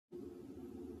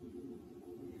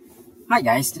Hi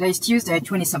guys, today is Tuesday,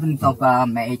 27th of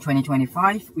May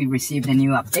 2025. We received a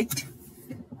new update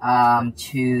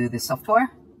to the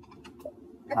software.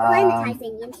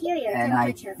 Acclimatizing interior and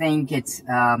I temperature. think it's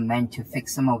meant to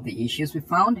fix some of the issues we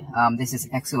found. This is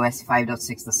XOS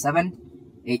 5.6.7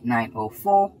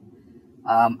 8904.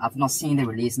 I've not seen the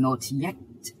release notes yet,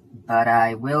 but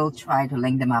I will try to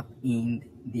link them up in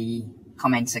the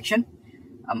comment section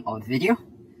of the video.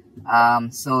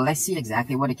 So let's see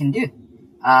exactly what it can do.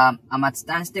 I'm at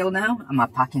standstill now. I'm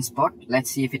at parking spot. Let's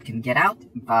see if it can get out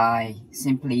by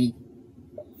simply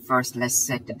first let's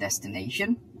set the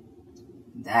destination.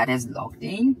 That is logged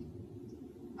in.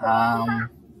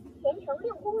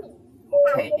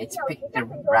 Okay, it's picked the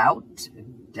route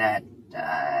that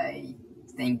I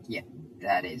think, yeah,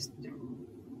 that is the,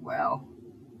 well,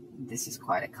 this is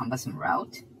quite a cumbersome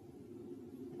route.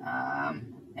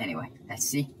 Anyway, let's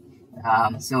see.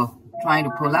 So trying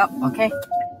to pull up, okay.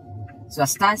 So I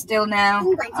stand still now,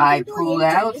 I pull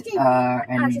out,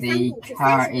 and the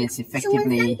car is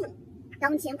effectively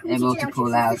able to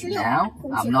pull out now.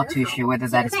 I'm not too sure whether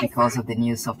that is because of the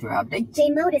new software update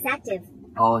mode is active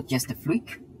or just a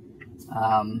fluke.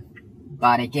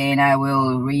 But again, I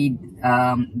will read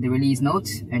the release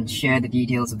notes and share the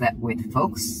details of that with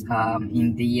folks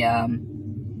in the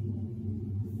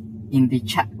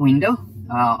chat window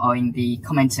or in the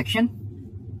comment section.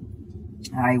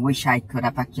 I wish I could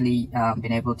have actually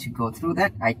been able to go through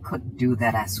that. I could do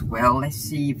that as well. Let's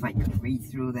see if I can read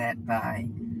through that by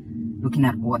looking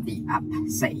at what the app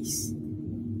says.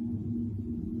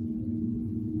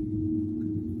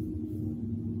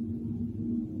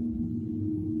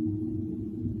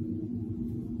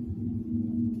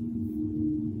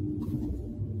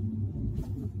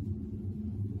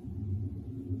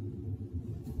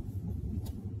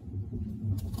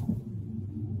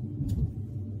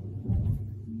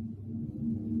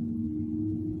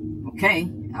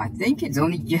 Okay, I think it's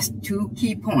only just 2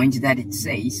 key points that it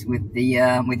says with the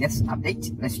with this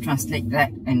update. Let's translate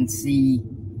that and see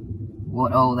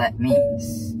what all that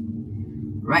means.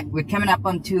 Right, we're coming up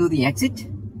onto the exit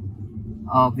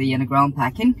of the underground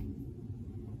parking.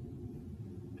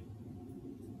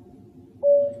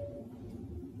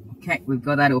 Okay, we've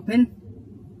got that open.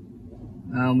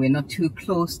 We're not too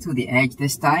close to the edge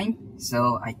this time,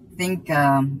 so I think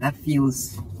that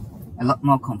feels a lot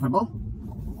more comfortable.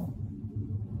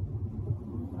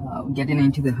 Getting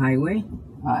into the highway,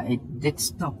 it did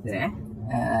stop there,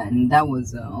 and that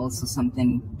was also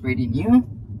something pretty new.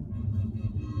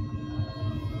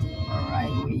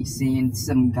 Alright, we're seeing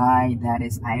some guy that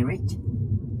is irate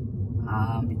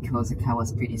because the car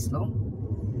was pretty slow.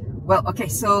 Well, okay,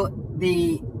 so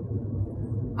the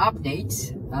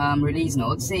update release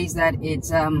note says that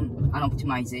it's an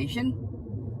optimization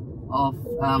of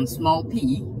small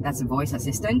p, that's a voice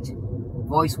assistant.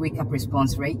 Voice wake-up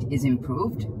response rate is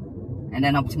improved, and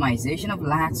then optimization of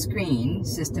large screen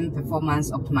system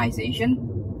performance optimization,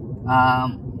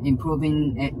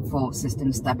 improving it for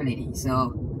system stability.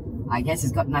 So I guess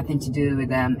it's got nothing to do with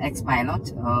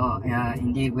Xpilot or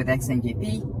indeed with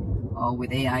XNGP or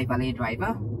with AI Valet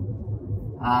Driver.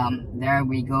 There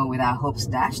we go with our hopes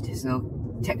dashed. So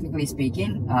technically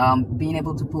speaking, being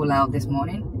able to pull out this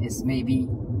morning is maybe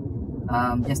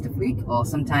just a fluke, or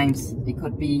sometimes it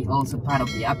could be also part of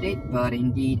the update, but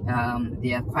indeed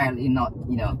they are quietly not,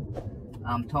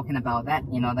 talking about that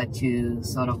in order to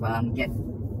sort of get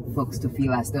folks to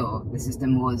feel as though the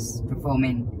system was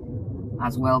performing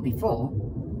as well before,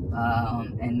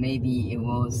 and maybe it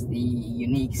was the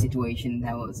unique situation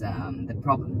that was the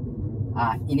problem.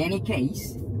 In any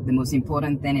case, the most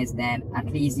important thing is that at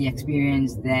least the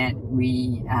experience that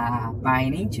we are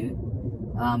buying into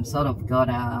sort of got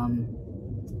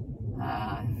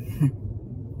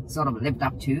sort of lived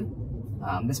up to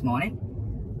this morning.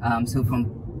 So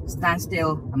from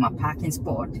standstill, I'm a parking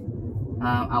spot.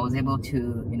 I was able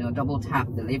to double tap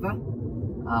the lever,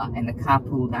 and the car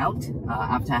pulled out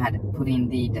after I had put in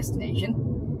the destination,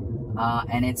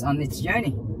 and it's on its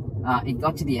journey. It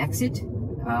got to the exit.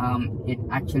 It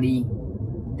actually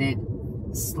did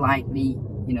slightly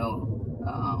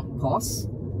pause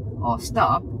or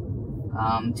stop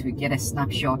to get a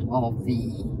snapshot of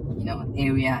the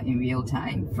area in real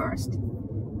time first,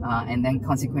 and then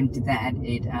consequent to that,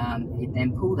 it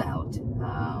then pulled out,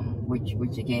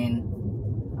 which again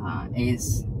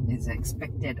is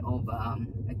expected of a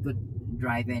good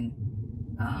driving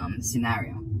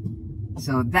scenario.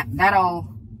 So that all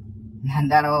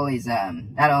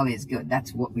is good.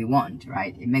 That's what we want,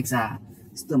 right? It makes our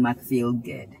stomach feel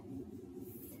good.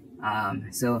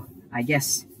 So I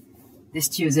guess this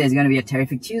Tuesday is going to be a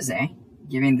terrific Tuesday,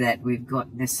 given that we've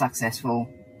got this successful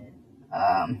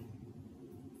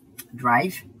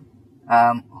drive.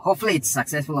 Hopefully it's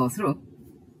successful all through.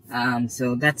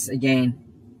 So that's, again,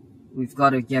 we've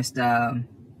got to just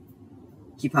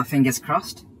keep our fingers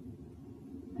crossed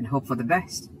and hope for the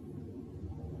best.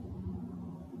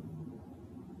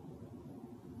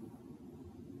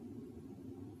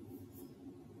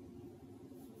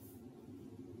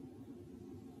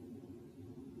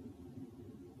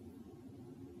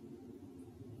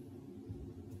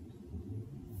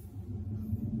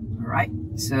 Alright,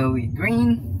 so we're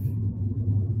green.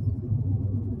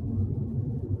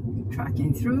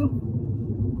 Tracking through.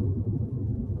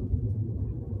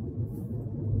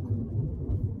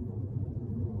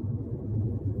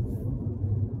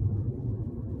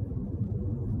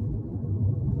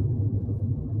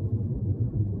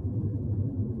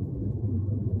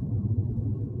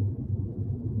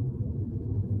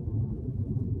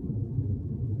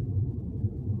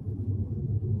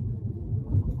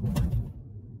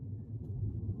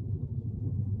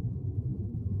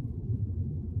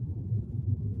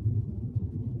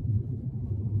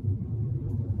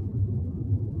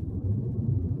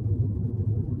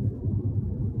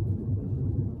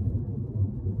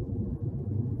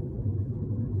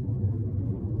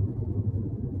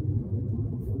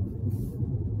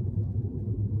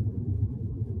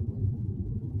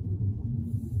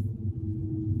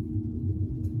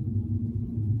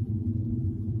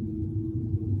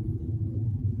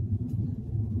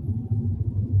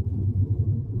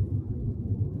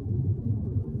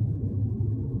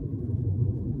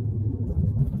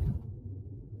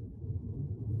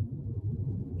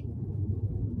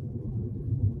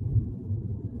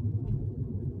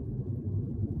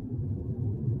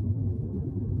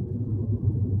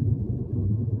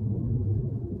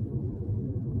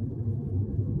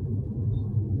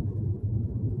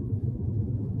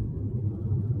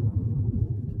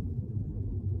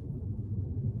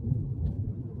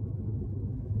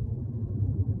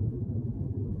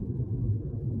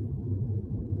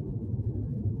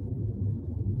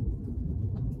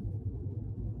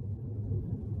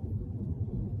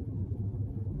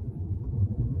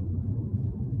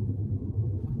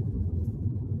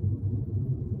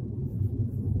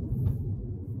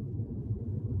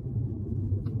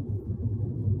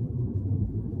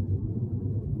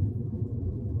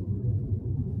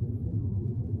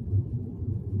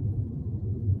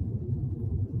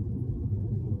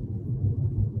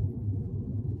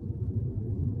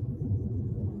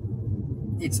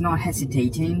 It's not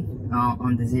hesitating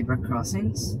on the zebra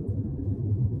crossings,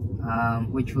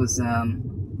 which was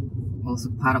also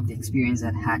part of the experience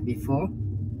I had before.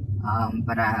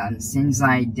 But since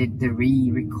I did the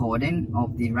re-recording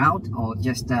of the route, or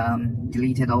just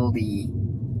deleted all the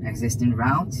existing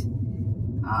routes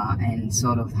and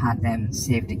sort of had them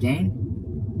saved again,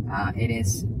 it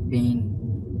is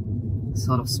being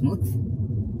sort of smooth.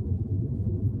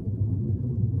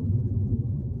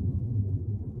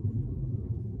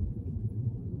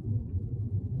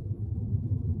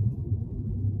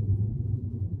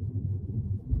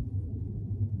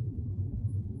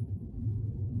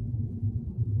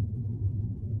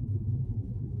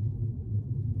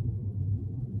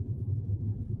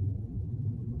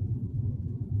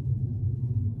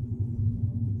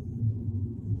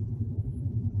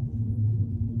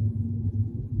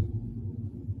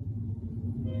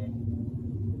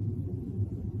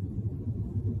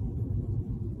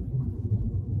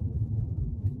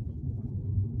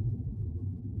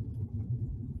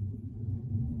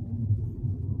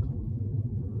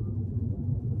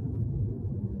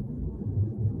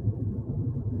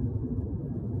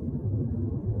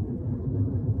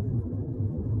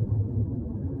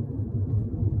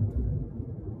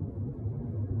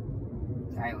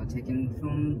 Okay, we're taking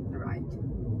from the right.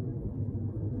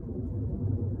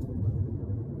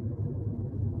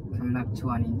 Coming up to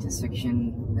an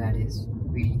intersection that is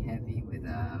really heavy with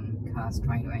cars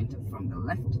trying to enter from the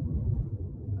left.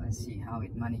 Let's see how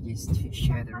it manages to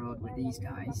share the road with these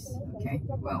guys. Okay,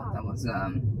 well, that was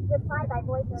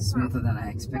smoother than I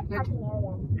expected.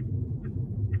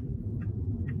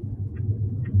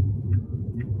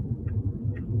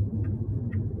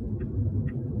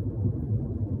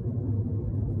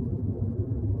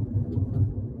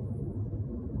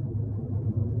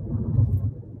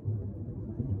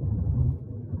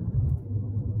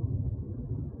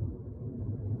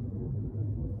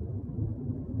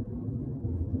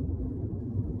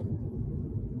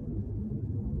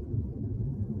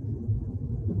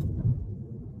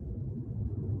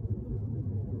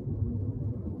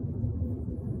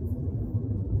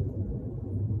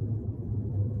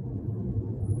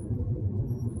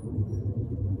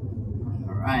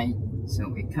 Alright, so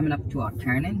we're coming up to our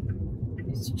turning.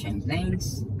 Let's change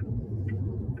lanes.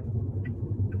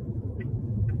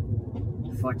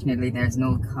 Unfortunately, there's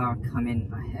no car coming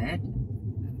ahead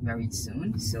very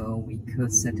soon, so we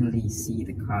could certainly see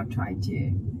the car try to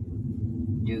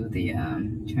do the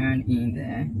turn in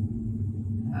there,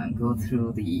 go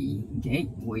through the gate,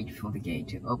 wait for the gate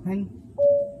to open,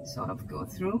 sort of go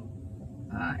through.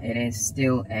 It is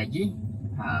still edgy,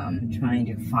 trying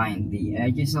to find the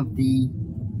edges of the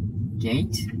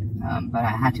gate, but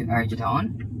I had to urge it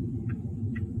on.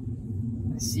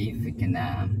 Let's see if we can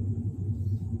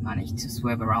manage to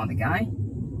swerve around the guy.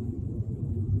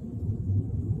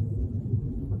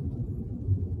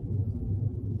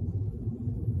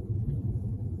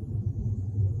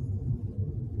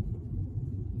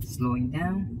 Slowing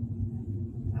down.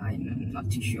 I'm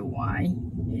not too sure why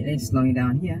it is slowing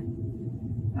down here,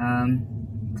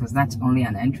 because that's only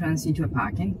an entrance into a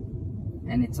parking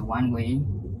and it's a one-way,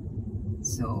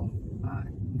 so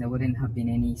there wouldn't have been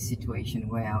any situation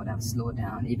where I would have slowed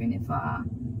down, even if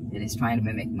it is trying to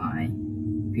mimic my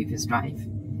previous drive.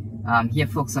 Here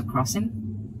folks are crossing,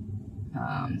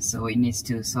 so it needs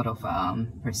to sort of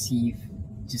perceive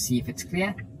to see if it's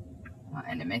clear,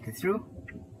 and then make it through.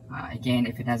 Again,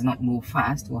 if it does not move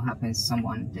fast, what happens?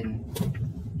 Someone then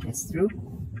gets through.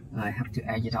 I have to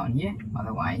urge it on here,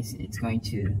 otherwise it's going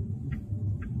to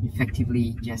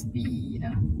effectively just be, you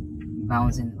know,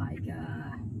 bouncing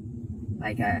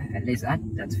like a lizard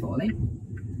that's falling.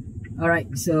 All right,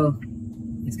 so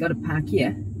it's got to park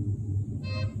here.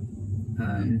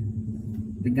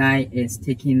 The guy is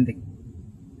taking the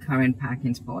current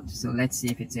parking spot, so let's see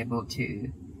if it's able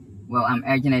to. Well, I'm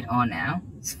urging it on now,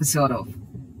 so sort of.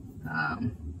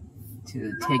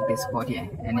 To take this spot here,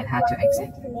 and it had to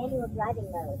exit.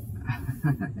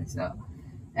 So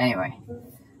anyway,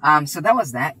 so that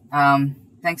was that.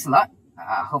 Thanks a lot.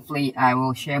 Hopefully I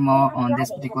will share more on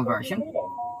this particular version,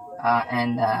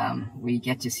 and we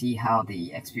get to see how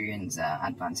the experience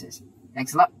advances.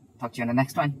 Thanks a lot. Talk to you on the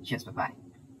next one. Cheers. Bye bye.